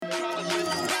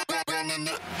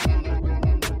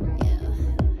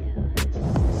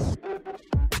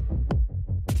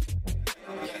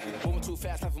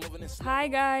Hi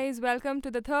guys, welcome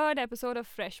to the third episode of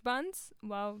Fresh Buns.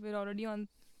 Wow, we're already on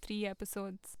 3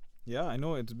 episodes. Yeah, I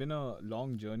know it's been a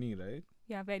long journey, right?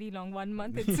 Yeah, very long. 1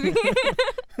 month it's been.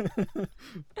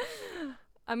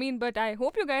 I mean, but I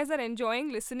hope you guys are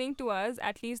enjoying listening to us.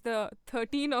 At least the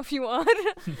 13 of you are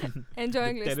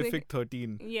enjoying The listening. terrific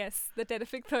 13. Yes, the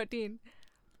terrific 13.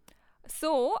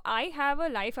 So, I have a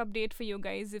life update for you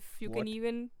guys, if you can What?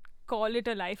 even call it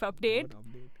a life update. What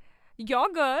update? Your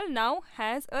girl now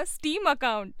has a Steam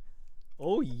account.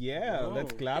 Oh yeah,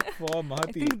 let's Whoa. clap for I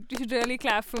Mahati. think you should really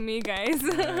clap for me, guys.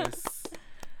 Yes.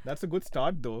 That's a good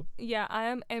start though. Yeah, I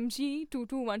am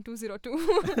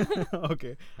MG221202.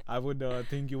 Okay. I would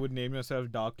think you would name yourself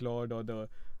Dark Lord or the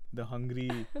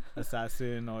hungry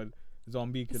assassin or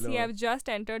zombie killer. See, I've just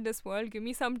entered this world. Give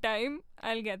me some time.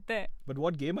 I'll get there. But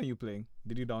what game are you playing?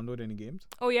 Did you download any games?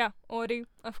 Oh yeah, Ori,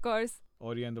 of course.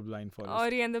 Ori and the Blind Forest.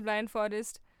 Ori and the Blind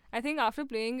Forest. I think after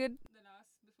playing it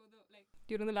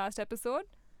during the last episode,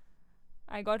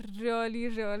 I got really,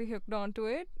 really hooked onto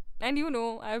it. And you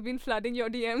know, I've been flooding your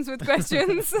DMs with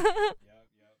questions.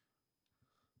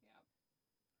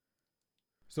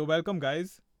 So welcome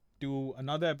guys to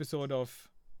another episode of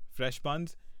Fresh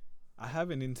Buns. I have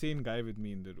an insane guy with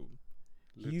me in the room.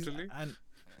 Literally?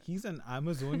 He's an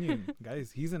Amazonian,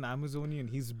 guys. He's an Amazonian.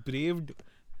 He's braved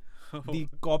Oh, the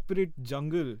corporate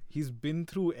jungle. He's been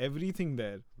through everything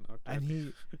there. not And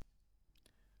that.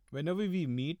 whenever we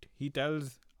meet, he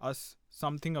tells us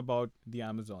something about the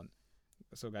Amazon.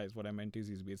 So guys, what I meant is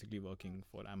he's basically working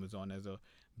for Amazon as a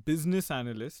business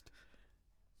analyst.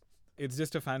 It's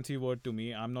just a fancy word to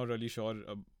me. I'm not really sure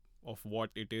of what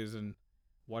it is and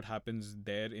what happens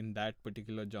there in that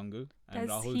particular jungle. And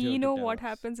Does Rahul's here he to know tell what us.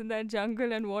 happens in that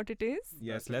jungle and what it is?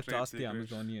 Yes, That's a let's trade ask the secret.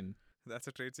 Amazonian. That's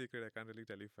a trade secret. I can't really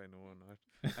tell you if I know or not.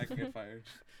 I can get fired.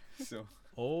 So,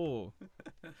 Oh,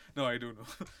 no, I do know.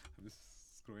 I'm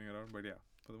just screwing around. But yeah,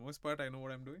 for the most part, I know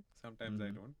what I'm doing. Sometimes I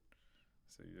Mhm. don't.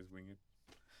 So you just wing it.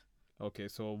 okay.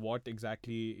 So what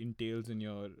exactly entails in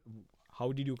your?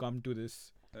 How did you come to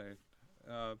this? Right.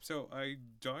 So I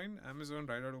joined Amazon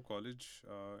right out of college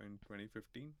in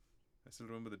 2015. I still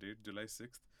remember the date, July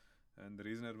 6th. And the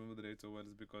reason I remember the date so well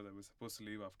is because I was supposed to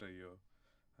leave after a year.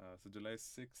 So July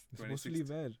 6th, Supposed to leave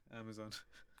 26th, where? Amazon.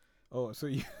 Oh, so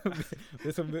you,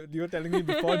 so you were telling me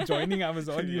before joining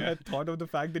Amazon, you Yeah. had thought of the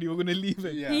fact that you were going to leave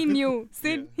it. Yeah. He knew.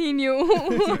 Sid, Yeah. he knew.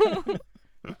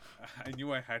 I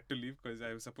knew I had to leave because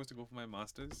I was supposed to go for my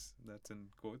master's. That's in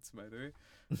quotes, by the way.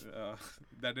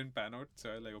 That didn't pan out.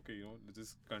 So I was like, okay, let's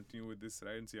just continue with this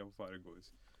ride and see how far it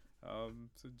goes.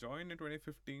 So joined in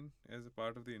 2015 as a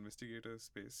part of the investigator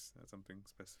space. That's something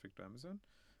specific to Amazon.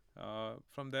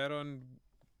 From there on,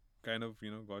 kind of,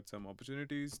 got some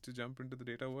opportunities to jump into the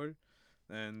data world.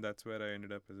 And that's where I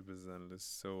ended up as a business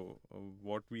analyst. So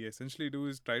what we essentially do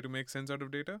is try to make sense out of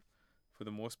data. For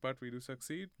the most part, we do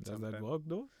succeed. Does that Sometime- work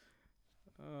though?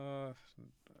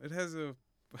 It has a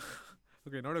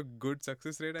okay, not a good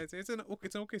success rate. I'd say it's an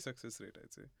okay success rate.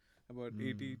 I'd say about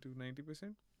 80 to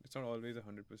 90%. It's not always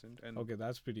 100%. And Okay,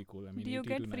 that's pretty cool. I mean, Do you 80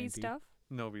 get to free 90. stuff?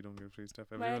 no, we don't get free stuff.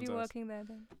 Why are Everyone's you asked. working there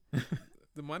then?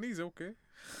 The money is okay.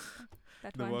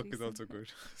 That The one work is reason. also good.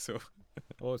 So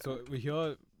Oh, so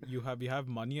here we have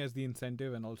money as the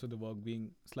incentive and also the work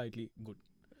being slightly good.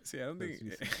 see, I don't That's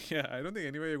think decent. yeah, I don't think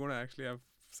anywhere you're gonna actually have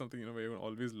something where you're gonna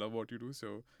always love what you do.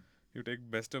 So you take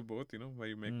best of both, where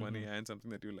you make money Mhm. and something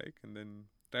that you like, and then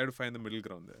try to find the middle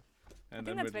ground there. I And think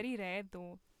then that's very rare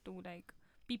though. To like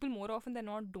people more often than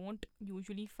not don't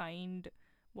usually find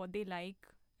what they like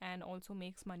and also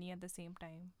makes money at the same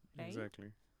time, right?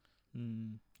 exactly.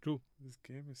 True. This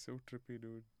game is so trippy,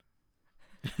 dude.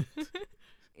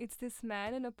 It's this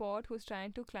man in a pot who's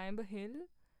trying to climb a hill,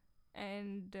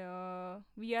 and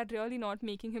we are really not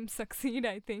making him succeed.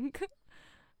 I think.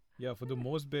 Yeah, for the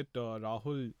most bit,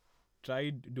 Rahul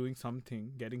tried doing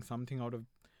something, getting something out of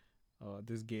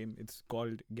this game. It's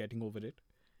called Getting Over It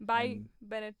By And-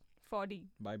 Bennett Foddy.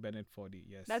 by Bennett Foddy.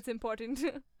 Yes. That's important.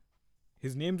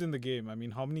 His name's in the game. I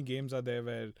mean, how many games are there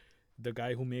where the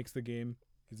guy who makes the game,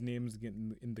 his name's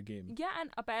in the game? Yeah, and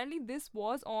apparently this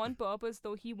was on purpose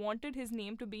though. He wanted his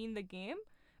name to be in the game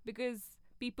because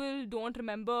people don't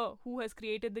remember who has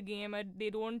created the game and they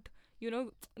don't,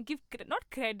 give not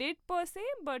credit per se,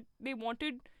 but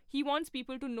he wants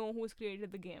people to know who's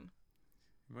created the game.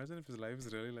 Imagine if his life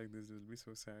is really like this. It will be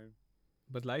so sad.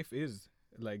 But life is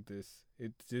like this.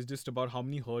 It's just about how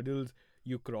many hurdles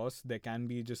you cross. There can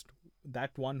be just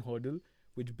that one hurdle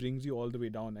which brings you all the way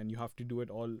down, and you have to do it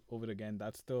all over again.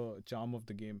 That's the charm of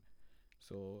the game.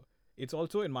 So it's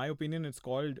also, in my opinion, it's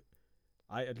called,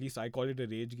 at least I call it a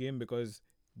rage game, because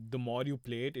the more you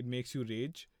play it, it makes you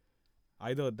rage.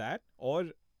 Either that or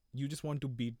you just want to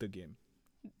beat the game.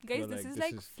 Guys, You're this like, is this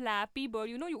like is Flappy Bird.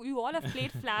 You all have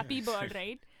played Flappy Bird,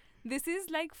 right? This is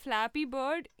like Flappy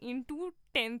Bird into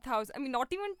 10,000. I mean, not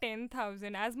even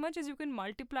 10,000. As much as you can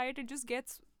multiply it, it just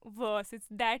gets worse. It's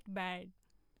that bad.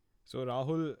 So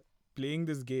Rahul playing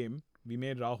this game, we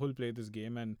made Rahul play this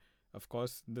game, and of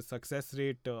course the success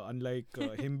rate, unlike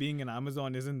him being in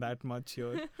Amazon, isn't that much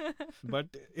here. But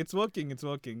it's working. It's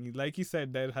working. Like he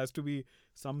said, there has to be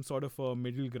some sort of a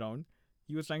middle ground.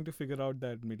 He was trying to figure out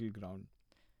that middle ground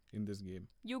in this game.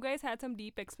 You guys had some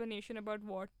deep explanation about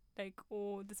what, like,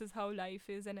 oh, this is how life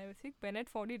is and everything.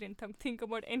 Bennett Foddy didn't think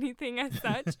about anything as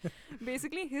such.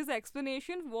 Basically, his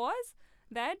explanation was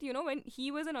that, when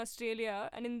he was in Australia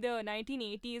and in the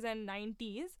 1980s and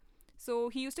 90s, so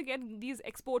he used to get these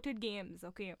exported games,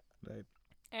 okay? Right.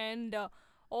 And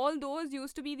all those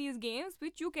used to be these games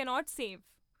which you cannot save.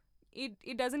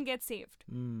 It doesn't get saved.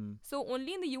 Mm. So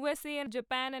only in the USA and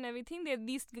Japan and everything,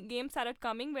 these games started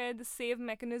coming where the save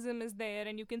mechanism is there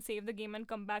and you can save the game and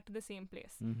come back to the same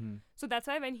place. Mm-hmm. So that's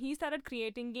why when he started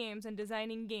creating games and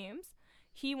designing games,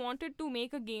 he wanted to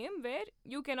make a game where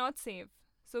you cannot save.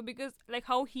 So because like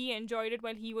how he enjoyed it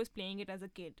while he was playing it as a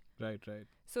kid. Right, right.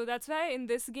 So that's why in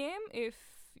this game,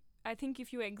 I think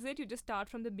if you exit, you just start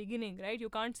from the beginning, right? You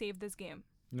can't save this game.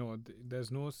 No, there's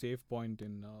no save point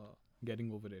in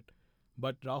getting over it.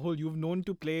 But Rahul, you've known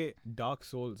to play Dark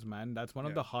Souls, man. That's one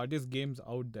of Yeah. the hardest games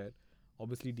out there.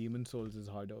 Obviously, Demon Souls is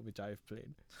harder, which I've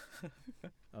played.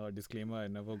 Disclaimer: I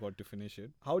never got to finish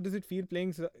it. How does it feel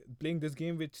playing this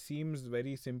game, which seems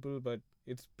very simple, but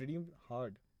it's pretty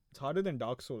hard? It's harder than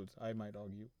Dark Souls, I might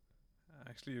argue.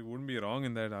 Actually, you wouldn't be wrong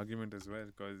in that argument as well,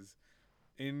 because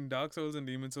in Dark Souls and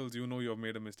Demon Souls, you've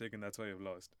made a mistake and that's why you've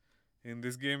lost. In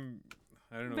this game,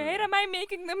 I don't know. Where am I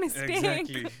making the mistake?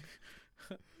 Exactly.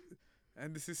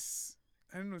 And this is,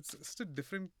 I don't know, it's such a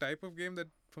different type of game that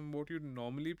from what you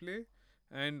normally play.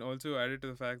 And also added to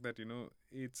the fact that,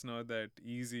 it's not that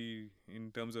easy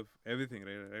in terms of everything,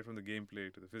 right? Right from the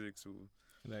gameplay to the physics to...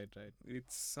 Right, right.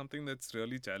 It's something that's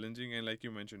really challenging, and like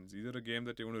you mentioned, it's either a game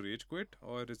that you want to rage quit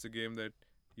or it's a game that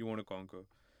you want to conquer.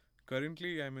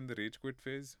 Currently, I'm in the rage quit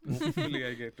phase. Hopefully,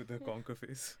 I get to the conquer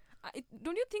phase.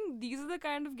 Don't you think these are the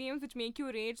kind of games which make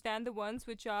you rage than the ones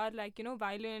which are like,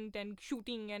 violent and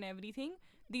shooting and everything?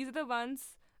 These are the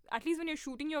ones, at least when you're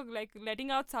shooting, you're like letting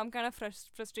out some kind of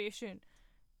frustration.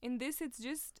 In this,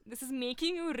 this is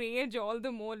making you rage all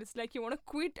the more. It's like you want to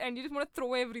quit and you just want to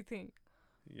throw everything.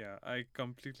 Yeah, I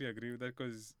completely agree with that,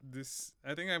 because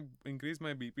I think I've increased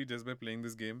my BP just by playing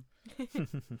this game.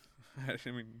 I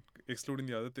mean, excluding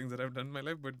the other things that I've done in my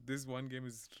life, but this one game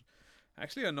is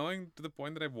actually annoying to the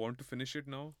point that I want to finish it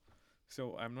now.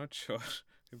 So I'm not sure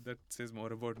if that says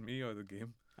more about me or the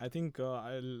game. I think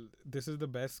this is the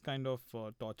best kind of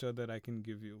torture that I can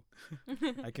give you.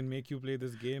 I can make you play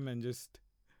this game and just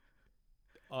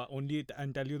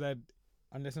and tell you that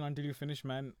unless and until you finish,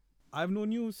 man. I've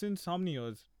known you since how many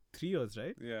years? 3 years,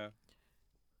 right? Yeah.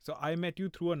 So I met you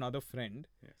through another friend,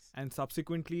 Yes. and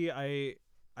subsequently I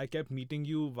kept meeting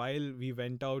you while we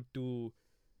went out to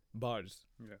bars,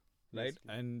 Yeah. right?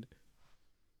 Yes. And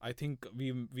I think we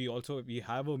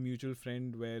have a mutual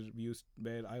friend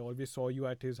where I always saw you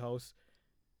at his house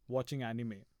watching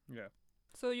anime. Yeah.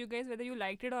 So you guys, whether you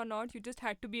liked it or not, you just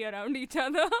had to be around each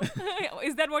other.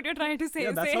 Is that what you're trying to say?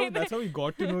 Yeah, that's how we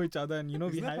got to know each other, and we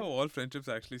Isn't that had. how all friendships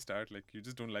actually start? Like, you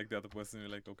just don't like the other person. You're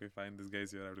like, okay, fine, this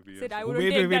guy's here. I have to be here. Sid, I So- wouldn't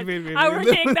Wait, take wait, that. wait, wait, I wait.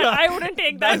 wouldn't take that. I wouldn't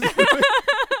take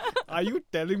that. Are you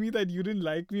telling me that you didn't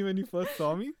like me when you first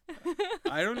saw me?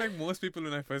 I don't like most people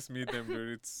when I first meet them,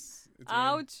 dude. It's weird.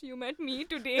 Ouch, you met me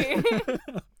today.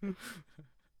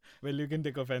 Well, you can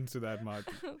take offense to that, Mark.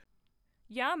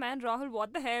 Yeah, man, Rahul,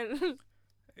 what the hell?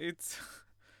 It's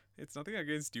nothing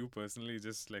against you personally,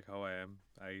 just like how I am.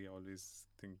 I always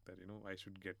think that, I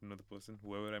should get to know the person,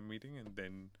 whoever I'm meeting, and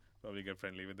then probably get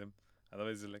friendly with them.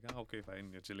 Otherwise, it's like, okay, fine,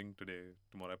 you're chilling today.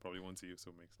 Tomorrow I probably won't see you,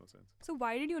 so it makes no sense. So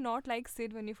why did you not like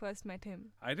Sid when you first met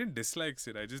him? I didn't dislike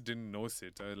Sid, I just didn't know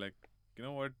Sid. So I was like, you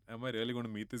know what, am I really going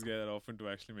to meet this guy that often to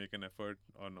actually make an effort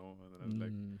or no? And then I was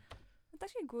like, Mm. It's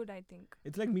actually good, I think.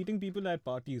 It's like meeting people at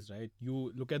parties, right?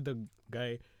 You look at the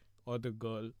guy or the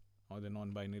girl or the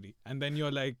non-binary, and then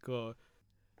you're like,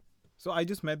 so I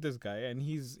just met this guy and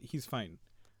he's fine.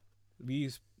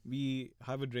 We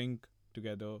have a drink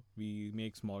together, we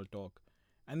make small talk,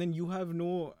 and then you have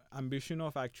no ambition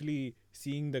of actually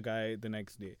seeing the guy the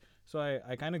next day. So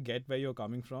I kind of get where you're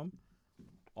coming from.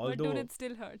 But Although, dude, it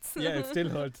still hurts. yeah, it still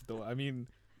hurts though. I mean,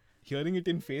 hearing it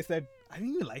in face that I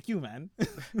didn't even like you, man.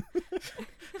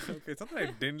 okay, it's not that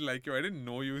I didn't like you, I didn't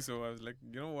know you, so I was like,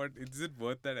 you know what, is it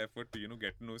worth that effort to,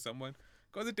 get to know someone?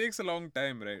 Because it takes a long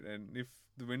time, right? And if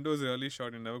the window is really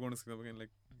short, you're never going to see them again. Like,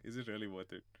 is it really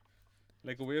worth it?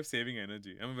 Like a way of saving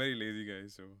energy. I'm a very lazy guy,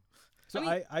 so So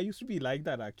I mean- I used to be like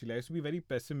that actually. I used to be very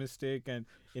pessimistic and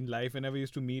in life whenever I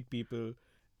used to meet people,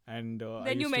 and I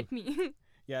Then you used to- met me.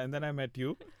 yeah, and then I met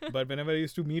you. But whenever I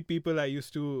used to meet people, I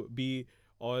used to be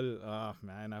all,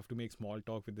 man, I have to make small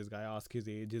talk with this guy, ask his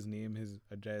age, his name, his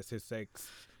address, his sex,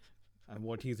 and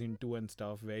what he's into and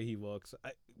stuff, where he works.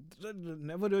 That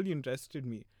never really interested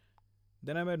me.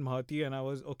 Then I met Mahati, and I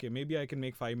was okay. Maybe I can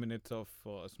make 5 minutes of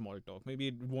small talk. Maybe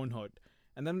it won't hurt.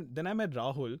 And then I met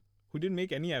Rahul, who didn't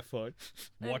make any effort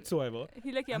And- whatsoever.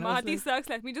 He like, yeah, And I was Mahati sucks.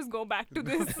 Let me just go back to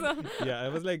this. Yeah, I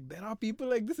was like, there are people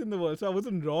like this in the world, so I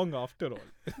wasn't wrong after all.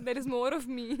 There is more of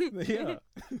me. Yeah.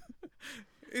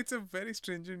 it's a very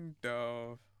stringent,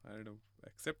 I don't know,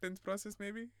 acceptance process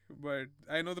maybe. But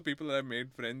I know the people that I've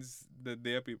made friends, that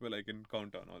they are people I can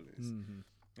count on always. Mhm.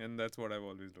 And that's what I've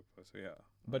always looked for. So yeah.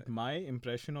 But my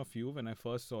impression of you when I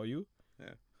first saw you,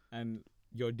 Yeah. and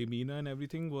your demeanor and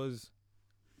everything was,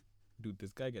 dude,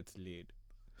 this guy gets laid.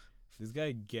 This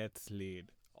guy gets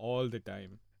laid all the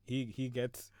time. He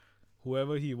gets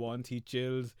whoever he wants. He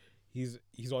chills.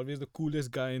 He's always the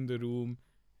coolest guy in the room,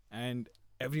 and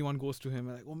everyone goes to him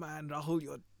and like, oh man, Rahul,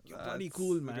 you're bloody That's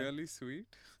cool, man. Really sweet.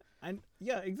 And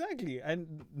yeah, exactly.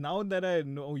 And now that I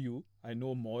know you, I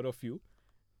know more of you.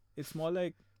 It's more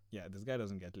like, yeah, this guy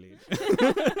doesn't get laid.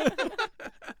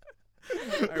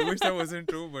 I wish that wasn't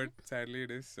true, but sadly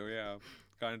it is. So yeah,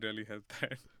 can't really help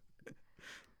that.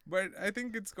 But I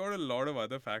think it's got a lot of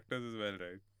other factors as well,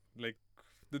 right? Like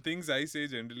the things I say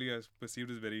generally are perceived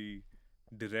as very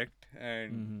direct,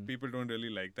 and Mhm. people don't really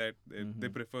like that. They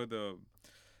Mhm. prefer the,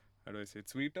 how do I say it,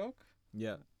 sweet talk.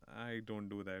 Yeah. I don't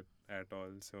do that at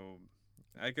all. So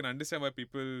I can understand why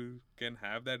people can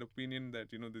have that opinion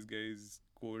that this guy is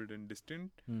cold and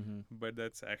distant, Mm-hmm. but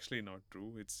that's actually not true.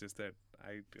 It's just that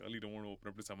I really don't want to open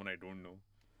up to someone I don't know.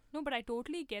 No, but I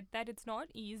totally get that. It's not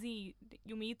easy.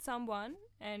 You meet someone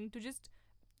and to just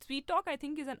sweet talk, I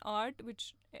think, is an art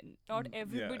which not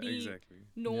everybody Yeah, exactly.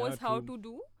 knows Yeah, how true. to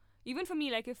do. Even for me,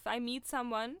 like if I meet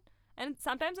someone, and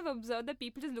sometimes I've observed that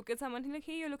people just look at someone and like,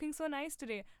 hey, you're looking so nice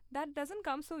today. That doesn't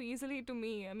come so easily to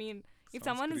me. I mean, if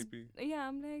Sounds someone creepy. is, yeah,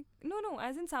 I'm like, no,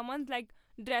 as in someone's like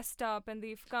dressed up and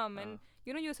they've come and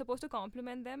you're supposed to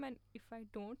compliment them, and if I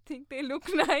don't think they look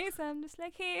nice, I'm just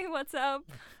like, hey, what's up?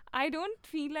 I don't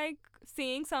feel like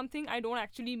saying something I don't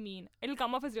actually mean. It'll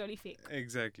come off as really fake.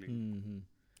 Exactly. Mm-hmm.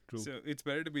 True. So it's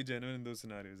better to be genuine in those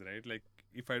scenarios, right? Like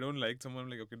if I don't like someone, I'm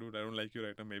like, okay, dude, I don't like you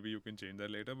right now. Maybe you can change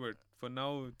that later. But for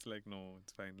now, it's like, no,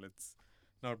 it's fine. Let's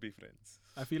not be friends.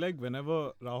 I feel like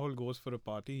whenever Rahul goes for a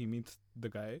party, he meets the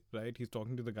guy, right? He's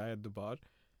talking to the guy at the bar.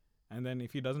 And then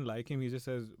if he doesn't like him, he just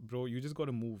says, bro, you just got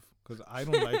to move because I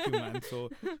don't like you, man. So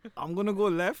I'm going to go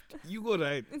left, you go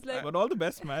right. It's like, But all the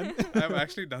best, man. I've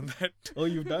actually done that. Oh,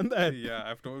 you've done that? Yeah,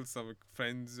 I've told some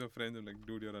friends, I'm like,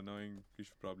 dude, you're annoying. You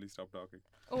should probably stop talking.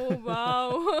 oh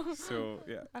wow. So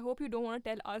yeah, I hope you don't want to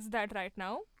tell us that right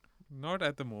now. not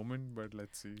at the moment, but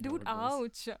let's see. how Dude, it goes.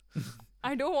 ouch.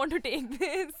 I don't want to take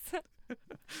this.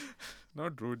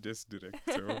 Not rude, just direct.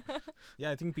 So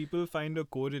Yeah, I think people find a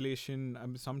correlation.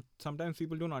 Sometimes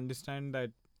people don't understand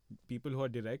that people who are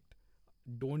direct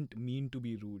don't mean to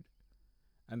be rude.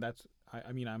 And that's,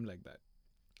 I mean, I'm like that.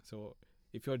 So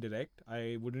if you're direct,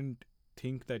 I wouldn't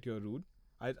think that you're rude.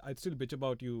 I'd still bitch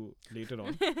about you later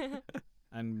on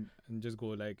and just go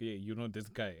like, hey, this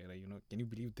guy, right? Can you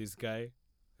believe this guy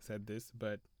said this?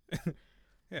 But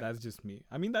Yeah. that's just me.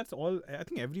 I mean, that's all. I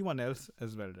think everyone else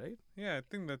as well, right? yeah, I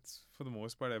think that's for the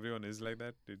most part everyone is like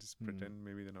that. They just Hmm. pretend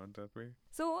maybe they're not that way.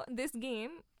 So this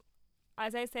game,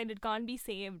 as I said, it can't be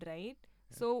saved, right?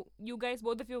 So you guys,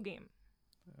 both of you game.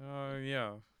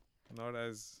 Yeah, not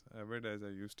as avid as I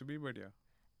used to be, but yeah.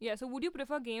 Yeah, so would you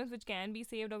prefer games which can be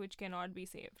saved or which cannot be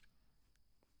saved?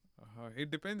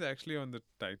 It depends actually on the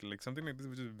title. Like something like this,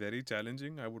 which is very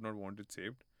challenging, I would not want it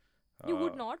saved. You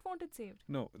would not want it saved.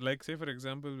 No, like say for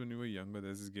example, when you were younger,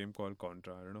 there's this game called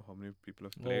Contra. I don't know how many people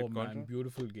have played Oh Contra. man,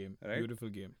 beautiful game. Right? Beautiful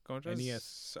game. Contra is NES.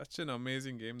 such an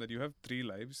amazing game that you have 3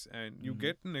 lives and you Mhm.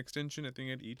 get an extension, I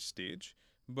think, at each stage.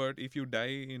 But if you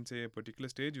die in say a particular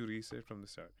stage, you reset from the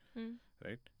start, Hmm.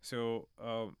 right? So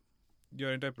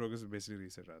your entire progress is basically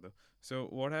reset rather. So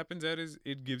what happens there is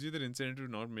it gives you the incentive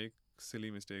to not make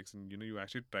silly mistakes, and you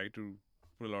actually try to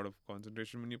put a lot of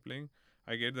concentration when you're playing.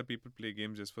 I get that people play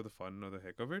games just for the fun or the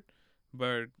heck of it,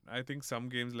 but I think some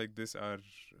games like this are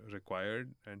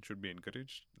required and should be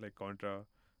encouraged, like Contra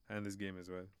and this game as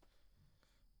well.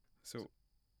 So,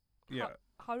 yeah,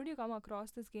 How did you come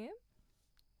across this game?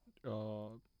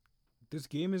 This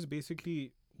game is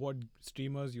basically what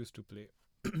streamers used to play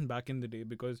back in the day,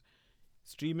 because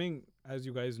streaming, as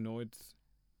you guys know, it's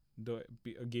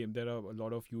a game. There are a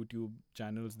lot of YouTube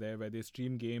channels there where they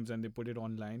stream games and they put it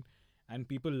online, and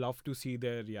people love to see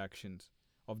their reactions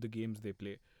of the games they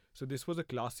play. So this was a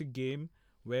classic game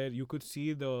where you could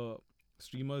see the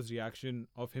streamer's reaction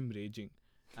of him raging,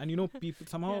 and people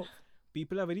somehow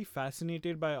people are very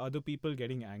fascinated by other people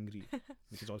getting angry,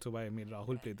 which is also why I made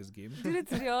Rahul play this game. Dude,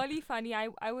 it's really funny.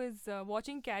 I was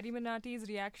watching Carrie Minati's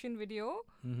reaction video,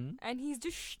 Mm-hmm. and he's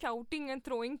just shouting and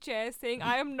throwing chairs, saying,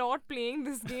 "I am not playing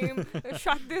this game.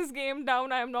 Shut this game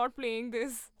down. I am not playing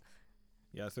this."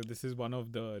 Yeah, so this is one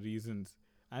of the reasons.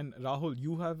 And Rahul,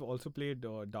 you have also played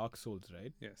Dark Souls,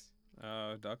 right? Yes.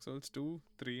 Dark Souls 2,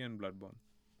 3, and Bloodborne.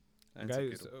 And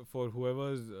Guys, Sekiro. for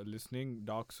whoever's listening,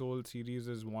 Dark Souls series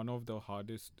is one of the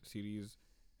hardest series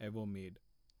ever made.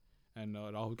 And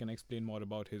Rahul can explain more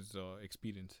about his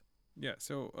experience. Yeah,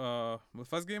 so the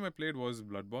first game I played was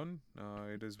Bloodborne.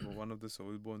 It is one of the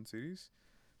Soulborne series.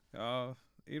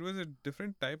 It was a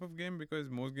different type of game because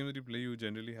most games that you play, you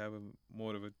generally have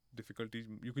more of a difficulty.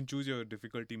 You can choose your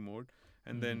difficulty mode,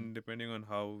 and then depending on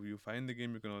how you find the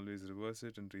game, you can always reverse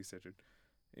it and reset it.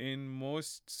 In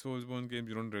most Soulsborne games,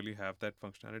 you don't really have that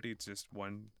functionality. It's just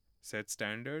one set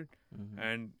standard,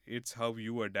 and it's how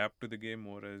you adapt to the game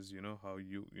more as how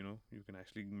you can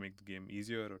actually make the game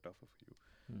easier or tougher for you.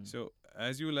 So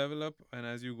as you level up and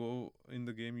as you go in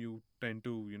the game, you tend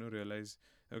to realize,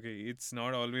 okay, it's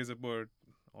not always about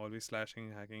always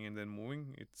slashing, hacking, and then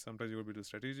moving. It's sometimes you will be too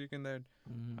strategic in that.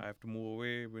 I have to move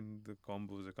away when the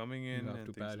combos are coming in. You have and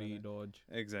to things like parry, that. dodge.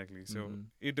 Exactly. So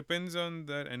it depends on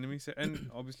that enemy set, and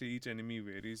obviously each enemy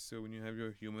varies. So when you have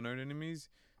your humanoid enemies,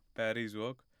 parries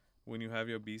work. When you have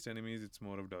your beast enemies, it's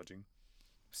more of dodging.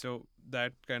 So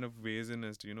that kind of weighs in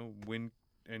as to when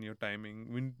and your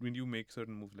timing when you make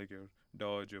certain moves like your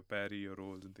dodge, your parry, your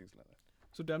rolls, and things like that.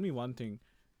 So tell me one thing.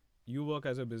 You work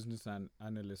as a business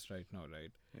analyst right now, right?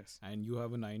 Yes. And you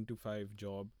have a 9 to 5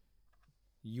 job.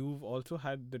 You've also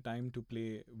had the time to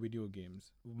play video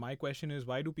games. My question is,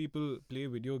 why do people play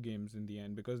video games in the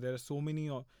end? Because there are so many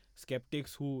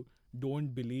skeptics who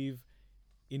don't believe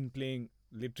in playing.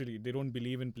 Literally, they don't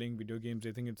believe in playing video games.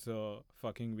 They think it's a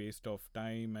fucking waste of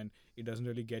time and it doesn't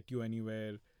really get you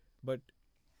anywhere. But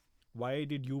why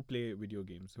did you play video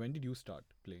games? When did you start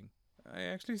playing? I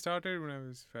actually started when I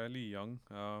was fairly young.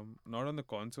 Not on the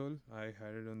console. I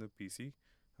had it on the PC.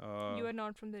 You are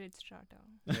not from the rich strata.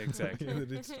 Exactly. The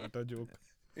rich starter joke.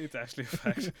 It's actually a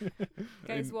fact.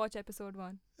 Guys, watch episode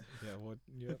 1. Yeah, what?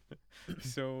 Yeah.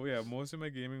 So yeah, most of my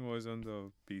gaming was on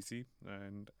the PC,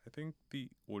 and I think the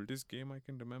oldest game I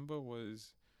can remember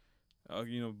was,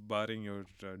 barring your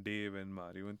Dave and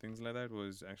Mario and things like that,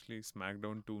 was actually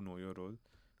SmackDown 2 Know Your Role.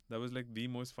 That was like the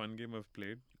most fun game I've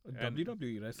played. And-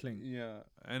 WWE wrestling. Yeah,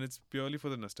 and it's purely for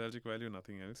the nostalgic value,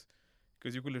 nothing else.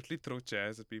 Because you could literally throw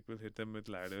chairs at people, hit them with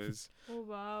ladders. Oh,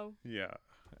 wow. Yeah,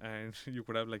 and you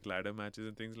could have like ladder matches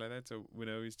and things like that. So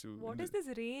whenever we used to, What is this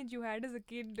rage you had as a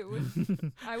kid,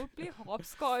 dude? I would play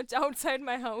hopscotch outside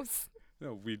my house.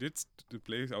 No, we did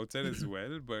play outside as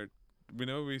well, but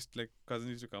whenever we used, like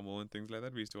cousins used to come over and things like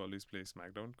that, we used to always play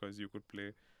SmackDown because you could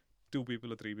play 2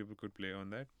 people or 3 people could play on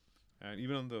that, and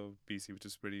even on the PC, which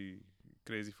is pretty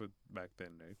crazy for back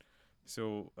then, right?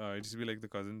 So it used to be like the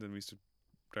cousins, and we used to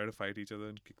try to fight each other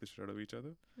and kick the shit out of each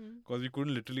other because we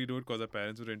couldn't literally do it because our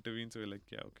parents would intervene. So we're like,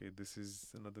 yeah, okay, this is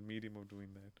another medium of doing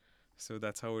that. So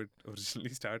that's how it originally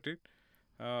started.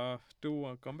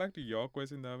 To come back to your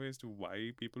question, that way, as to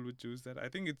why people would choose that, I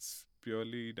think it's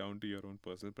purely down to your own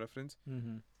personal preference.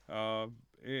 And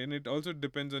it also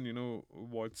depends on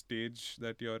what stage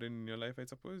that you're in your life, I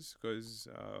suppose, because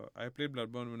I played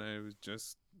Bloodborne when I was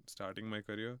just starting my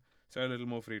career, so I had a little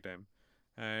more free time.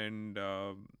 And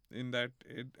in that,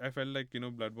 I felt like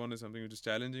Bloodborne is something which is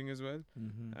challenging as well.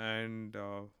 And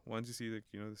once you see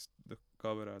the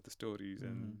cover art, the stories,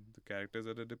 and the characters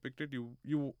that are depicted,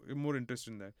 you're more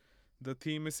interested in that. The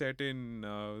theme is set in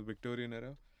Victorian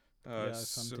era. Yeah,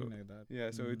 something like that. Yeah,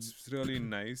 so it's really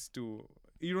nice to.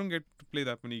 You don't get to play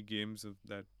that many games of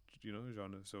that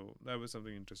genre, so that was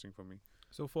something interesting for me.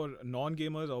 So for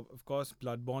non-gamers, of course,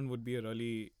 Bloodborne would be a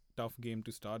really tough game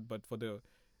to start. But for the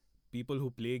people who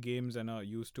play games and are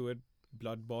used to it,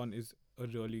 Bloodborne is a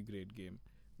really great game.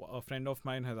 A friend of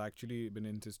mine has actually been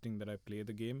insisting that I play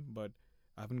the game, but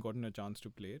I haven't gotten a chance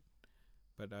to play it.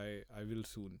 But I will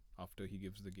soon after he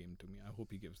gives the game to me. I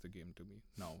hope he gives the game to me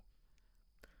now.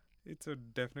 It's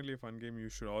definitely a fun game. You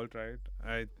should all try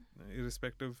it.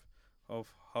 Irrespective of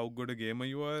how good a gamer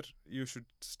you are, you should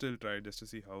still try it just to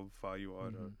see how far you are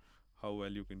or how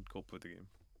well you can cope with the game.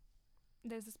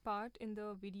 There's this part in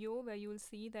the video where you will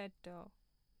see that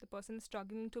the person is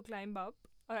struggling to climb up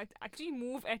or actually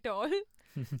move at all.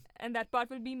 And that part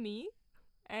will be me.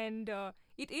 and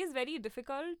it is very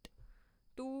difficult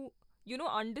to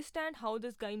understand how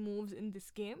this guy moves in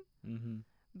this game, Mm-hmm.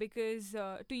 because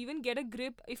to even get a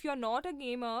grip, if you're not a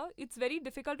gamer, it's very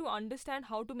difficult to understand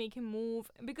how to make him move,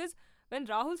 because when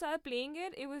Rahul started playing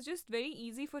it, it was just very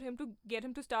easy for him to get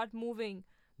him to start moving.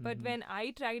 But Mm-hmm. when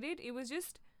I tried it, it was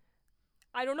just,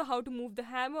 I don't know how to move the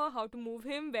hammer, how to move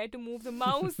him, where to move the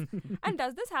mouse. And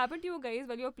does this happen to you guys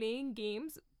while you're playing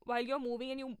games? While you're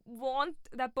moving and you want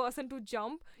that person to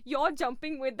jump, you're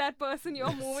jumping with that person, you're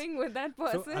Yes. moving with that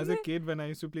So person. as a kid, when I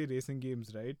used to play racing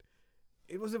games, right,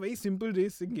 it was a very simple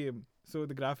racing game. So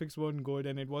the graphics weren't good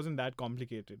and it wasn't that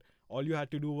complicated. All you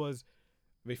had to do was,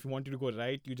 if you wanted to go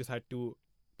right, you just had to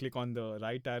click on the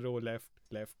right arrow, left,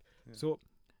 left. Yeah. So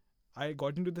I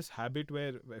got into this habit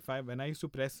where when I used to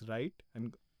press right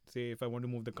and say if I want to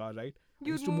move the car right, I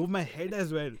You'd used to move my head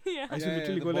as well. Yeah. I used to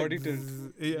literally the go body like tilt.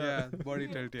 zzz, Yeah, body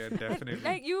tilt. Yeah, definitely.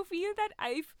 Like you feel that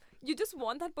you just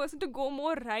want that person to go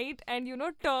more right and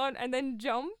turn and then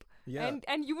jump, yeah.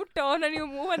 and you turn and you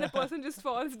move and the person just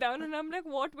falls down, and I'm like,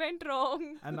 what went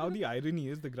wrong? And now the irony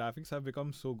is the graphics have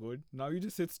become so good. Now you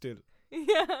just sit still.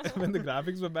 Yeah. When the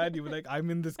graphics were bad, you were like, I'm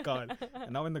in this car.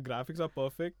 And now when the graphics are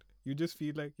perfect, you just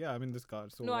feel like, yeah, I'm in this car.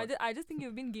 So No, what? I just think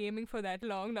you've been gaming for that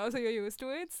long now, so you're used to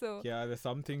it. So Yeah, there's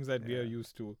some things that we are Yeah.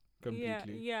 used to yeah,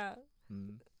 completely. yeah.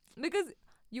 Mm. Because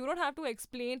you don't have to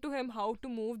explain to him how to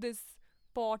move this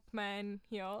pot man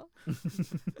here.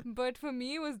 But for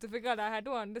me, it was difficult. I had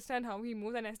to understand how he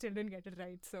moves, and I still didn't get it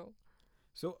right. So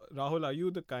So, Rahul, are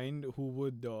you the kind who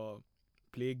would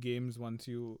play games once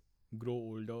you grow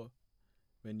older?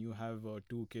 When you have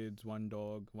 2 kids, 1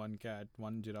 dog, 1 cat,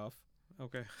 1 giraffe?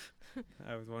 Okay.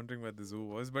 I was wondering where the zoo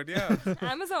was, but yeah.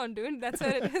 Amazon, dude, that's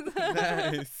where it is.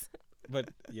 Nice. But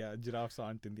yeah, giraffes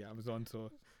aren't in the Amazon,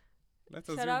 so. Let's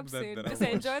Shut assume up, that Sid. there are Just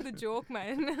more. enjoy the joke,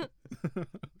 man.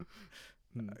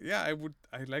 Yeah,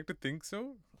 I'd like to think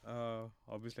so.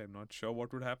 Obviously, I'm not sure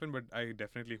what would happen, but I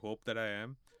definitely hope that I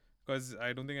am. Because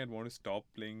I don't think I'd want to stop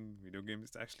playing video games.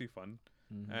 It's actually fun.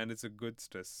 Mhm. And it's a good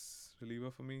stress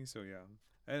reliever for me. So, yeah.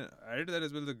 And added to that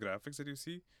as well, the graphics that you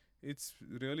see, it's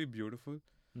really beautiful.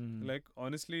 Mhm. Like,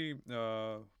 honestly,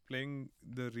 playing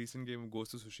the recent game of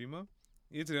Ghost of Tsushima,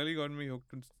 it's really got me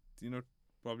hooked on,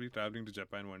 probably traveling to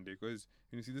Japan one day. Because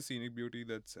you see the scenic beauty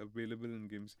that's available in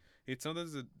games. It's not that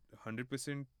it's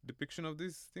 100% depiction of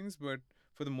these things, but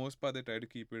for the most part, they try to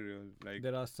keep it real. Like,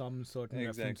 There are some certain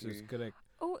references, Exactly. correct.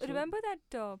 Oh, So- remember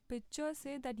that picture,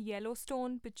 say, that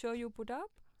Yellowstone picture you put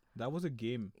up? That was a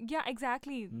game. Yeah,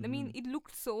 exactly. I mean, Mhm. it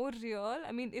looked so real.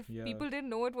 I mean, if Yeah. people didn't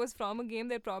know it was from a game,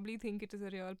 they'd probably think it is a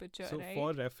real picture, So right?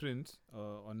 for reference,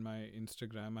 on my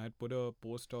Instagram, I had put a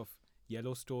post of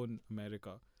Yellowstone,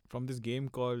 America, from this game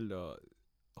called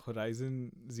Horizon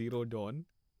Zero Dawn,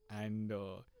 and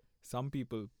some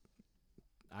people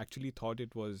actually thought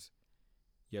it was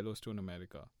Yellowstone,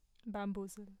 America.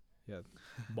 Bamboozle.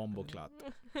 Bomboclat.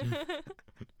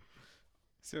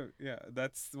 so yeah,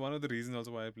 that's one of the reasons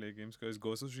also why I play games, because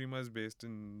Ghost of Tsushima is based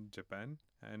in Japan,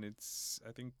 and it's,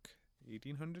 I think,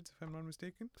 1800s if I'm not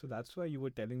mistaken. So that's why you were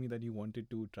telling me that you wanted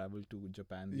to travel to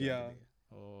Japan. The Yeah. other day.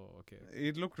 Oh, okay.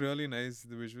 It looked really nice,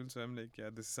 the visuals. So I'm like, yeah,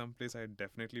 this is some place I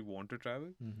definitely want to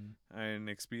travel Mm-hmm. and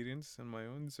experience on my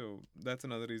own. So that's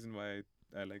another reason why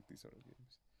I like these sort of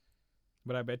games.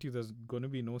 But I bet you there's gonna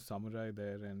be no samurai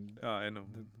there and I know.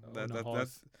 on a That's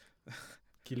horse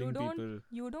killing don't- people.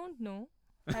 You don't know.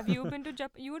 Have you been to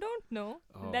Japan? You don't know.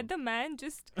 Oh. Let the man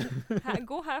just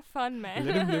go have fun, man.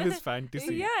 Let him live his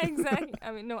fantasy. Yeah, exactly.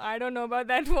 I mean, no, I don't know about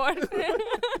that one.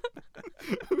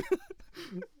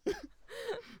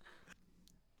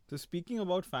 So speaking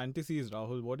about fantasies,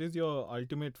 Rahul, what is your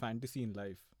ultimate fantasy in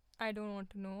life? I don't want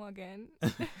to know again.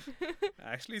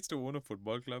 Actually, it's to own a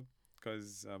football club,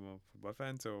 because I'm a football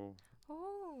fan. So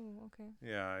Oh, okay.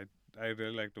 yeah, I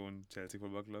really like to own Chelsea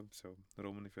Football Club. So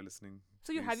Roman, if you're listening.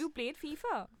 So have please. you played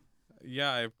FIFA?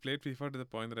 Yeah, I played FIFA to the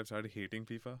point that I've started hating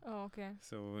FIFA. Oh, okay.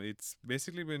 So it's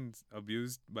basically been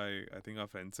abused by, I think, our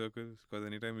friend circle, because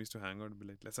anytime we used to hang out, be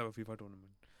like, let's have a FIFA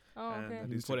tournament. Oh, And okay. that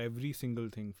And used for to- every single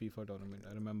thing, FIFA tournament,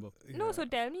 I remember. No, Yeah. so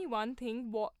tell me one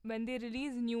thing. When they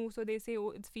release new, so they say, oh,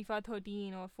 it's FIFA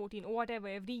 13 or 14 or whatever.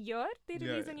 Every year they Yeah,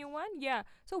 release a yeah. new one. Yeah.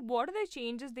 So what are the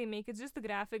changes they make? It's just the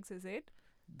graphics, is it?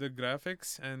 The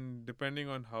graphics, and depending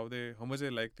on how much they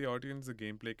like the audience, the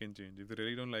gameplay can change. If they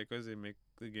really don't like us, they make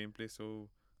the gameplay so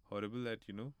horrible that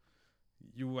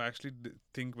you actually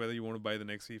think whether you want to buy the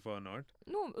next FIFA or not.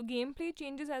 No, gameplay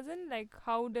changes as in like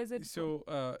how does it? So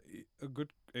a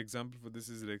good example for this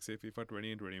is like say FIFA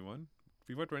 20 and 21.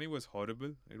 FIFA 20 was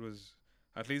horrible. It was,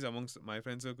 at least amongst my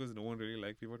friend circles, no one really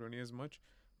liked FIFA 20 as much.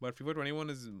 But FIFA 21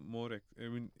 is more. I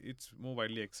mean, it's more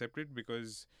widely accepted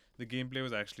because the gameplay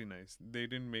was actually nice. They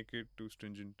didn't make it too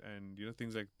stringent, and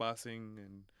things like passing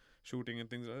and shooting and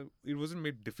things. It wasn't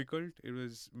made difficult. It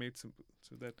was made simple.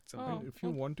 So that's something. Oh, If you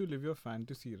okay. want to live your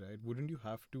fantasy, right, wouldn't you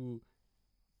have to?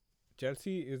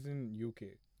 Chelsea is in UK,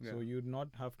 so Yeah. you'd not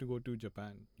have to go to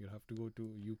Japan. You'd have to go to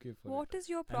UK for What it. is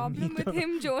your And problem meet with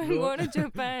him Ro- going to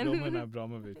Japan? Roman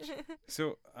Abramovich. So,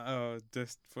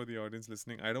 just for the audience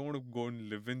listening, I don't want to go and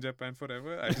live in Japan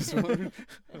forever. I just I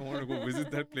want to go visit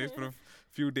that place for a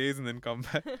few days and then come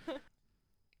back.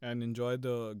 And enjoy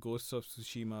the Ghosts of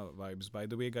Tsushima vibes. By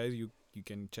the way, guys, you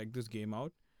can check this game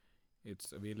out.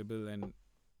 It's available and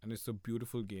it's a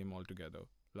beautiful game altogether.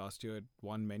 Last year, it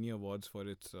won many awards for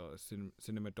its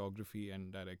cinematography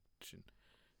and direction.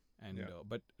 And Yeah.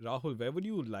 But Rahul, where would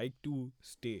you like to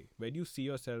stay? Where do you see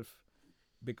yourself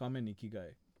become an ikigai?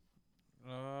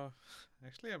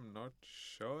 Actually, I'm not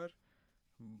sure.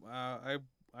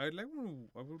 I'd like to.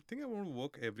 I would think I want to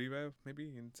work everywhere. Maybe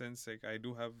in sense like I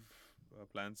do have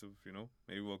plans of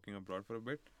maybe working abroad for a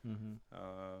bit. Mm-hmm.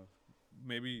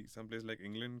 Maybe someplace like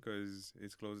England because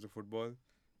it's close to football,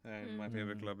 and my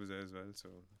favorite Mhm. club is there as well. So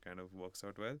kind of works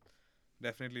out well.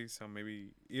 Definitely some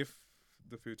maybe if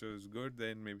the future is good,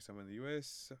 then maybe some in the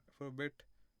US for a bit.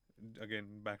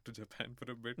 Again, back to Japan for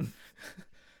a bit.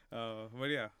 But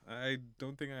yeah, I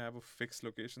don't think I have a fixed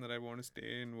location that I want to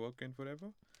stay and work in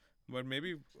forever. But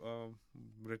maybe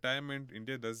retirement,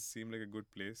 India does seem like a good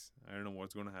place. I don't know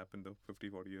what's going to happen though, 50,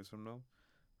 40 years from now.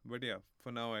 But yeah,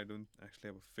 for now, I don't actually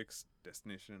have a fixed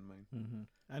destination in mind. Mm-hmm.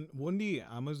 And won't the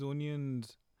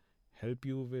Amazonians help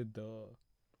you with the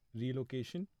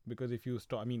relocation? Because if you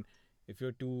stop, I mean, if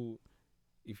you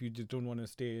just don't want to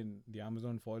stay in the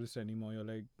Amazon forest anymore, you're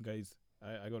like, guys,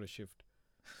 I got to shift.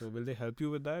 So will they help you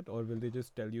with that, or will they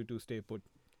just tell you to stay put?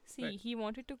 See, Right. he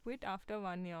wanted to quit after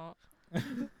 1 year.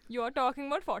 You're talking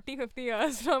about 40, 50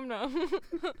 years from now.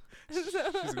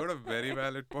 She's got a very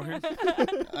valid point.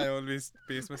 I always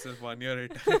pace myself 1 year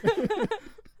at a time.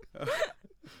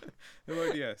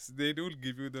 But yes, they do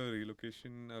give you the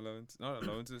relocation allowance. Not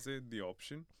allowance, I say the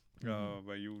option. Mhm.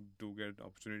 Where you do get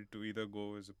opportunity to either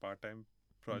go as a part-time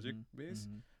project Mhm. base,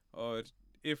 Mhm. or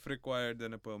if required,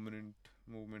 then a permanent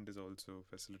movement is also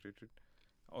facilitated.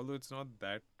 Although it's not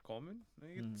that common,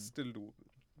 it's Mhm. still doable.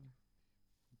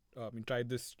 I mean, try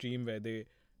this stream where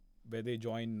they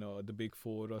join the Big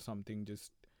Four or something,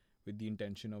 just with the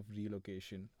intention of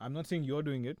relocation. I'm not saying you're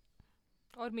doing it.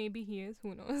 Or maybe he is,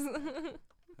 who knows.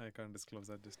 I can't disclose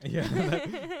that just Yeah.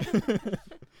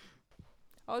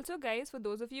 Also, guys, for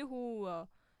those of you who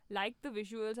like the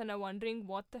visuals and are wondering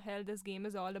what the hell this game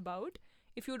is all about,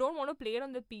 if you don't want to play it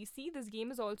on the PC, this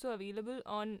game is also available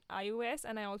on iOS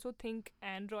and I also think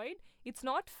Android. It's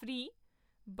not free,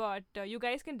 but you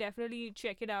guys can definitely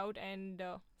check it out and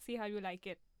see how you like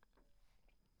it.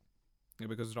 Yeah,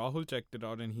 because Rahul checked it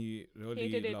out and he really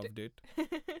Hated it. loved it.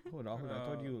 Oh, Rahul, I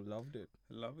thought you loved it.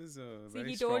 love is a See, very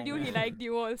he strong told you he word. liked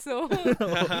you also.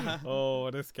 Oh,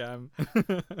 what a scam.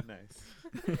 Nice.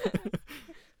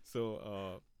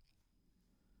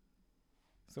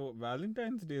 So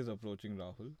Valentine's Day is approaching,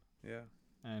 Rahul, Yeah.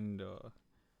 and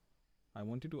I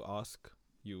wanted to ask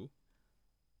you,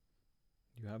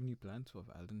 do you have any plans for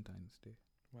Valentine's Day?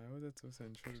 Why was that so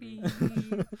sensual? Creepy.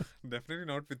 Definitely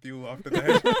not with you after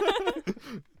that.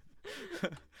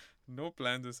 No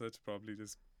plans as such. Probably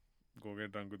just go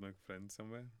get drunk with my friends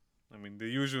somewhere. I mean, the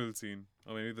usual scene.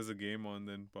 Or maybe there's a game on,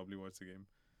 then probably watch the game.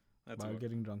 That's While about.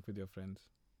 getting drunk with your friends.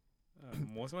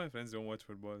 Most of my friends don't watch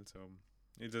football, so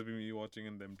it'll just be me watching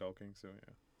and them talking. So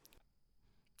yeah.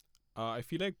 I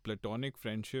feel like platonic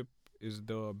friendship is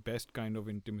the best kind of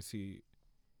intimacy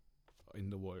in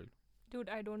the world. Dude,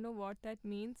 I don't know what that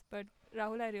means, but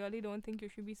Rahul, I really don't think you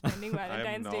should be spending I'm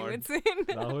Valentine's Day not. with Sin.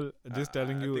 Rahul, just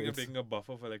telling you, I think I'm it's, taking a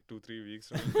buffer for like 2-3 weeks.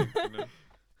 Or something,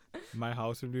 my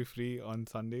house will be free on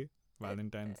Sunday,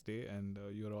 Valentine's Day, and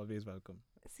you're always welcome.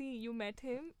 See, you met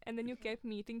him and then you kept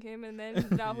meeting him, and then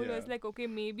Rahul was Yeah. like, okay,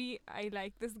 maybe I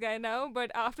like this guy now, but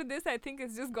after this, I think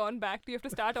it's just gone back to you have to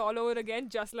start all over again,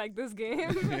 just like this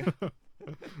game.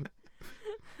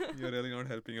 You're really not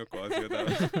helping your cause here.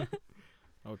 That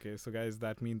Okay, so guys,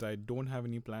 that means I don't have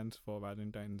any plans for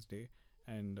Valentine's Day,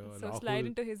 and So Rahul, slide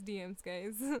into his DMs,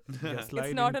 guys. yeah, slide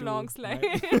It's not a into long my-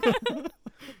 slide.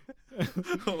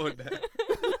 Oh, damn.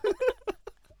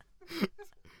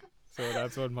 So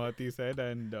that's what Mahati said,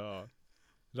 and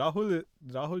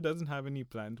Rahul doesn't have any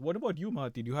plans. What about you,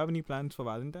 Mahati? Do you have any plans for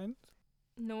Valentine's?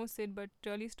 No, Sid, but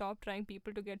really stop trying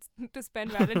people to get to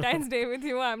spend Valentine's Day with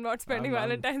you. I'm not spending I'm-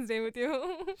 Valentine's Day with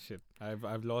you. Shit,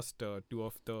 I've lost two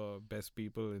of the best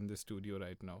people in the studio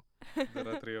right now. There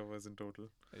are 3 of us in total.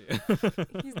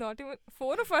 He's not even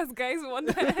 4 of us, guys. What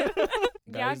the hell?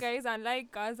 Yeah, Guys. guys.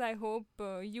 Unlike us, I hope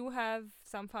you have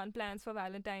some fun plans for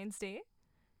Valentine's Day.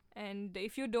 And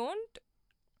if you don't,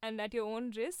 and at your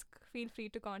own risk, feel free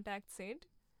to contact Sid.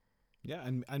 Yeah,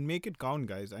 and make it count,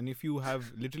 guys. And if you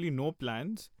have literally no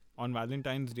plans on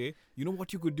Valentine's Day, you know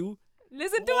what you could do?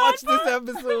 Listen to Watch our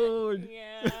this episode.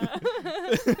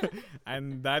 Yeah.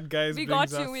 And that, guys, We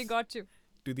brings got you. us We got you.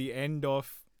 to the end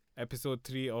of episode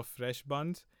 3 of Fresh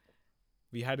Buns.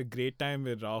 We had a great time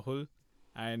with Rahul,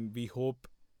 and we hope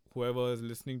whoever is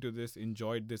listening to this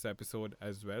enjoyed this episode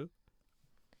as well.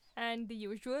 And the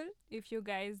usual, if you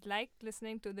guys liked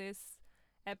listening to this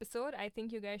episode, I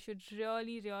think you guys should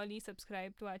really, really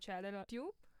subscribe to our channel on YouTube.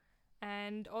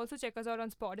 And also check us out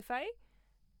on Spotify.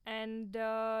 And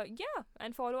yeah,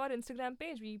 and follow our Instagram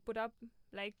page. We put up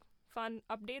like fun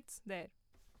updates there.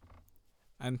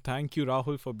 And thank you,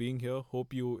 Rahul, for being here.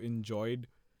 Hope you enjoyed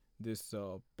this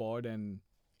pod, and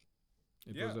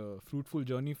it was Yeah. a fruitful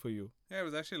journey for you. Yeah, it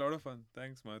was actually a lot of fun.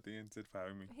 Thanks, Marty and Sid, for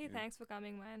having me. Hey, Yeah. thanks for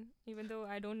coming, man. Even though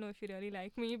I don't know if you really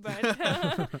like me,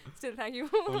 but still thank you.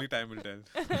 Only time will tell.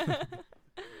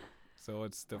 So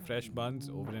it's the Fresh Buns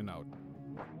over and out.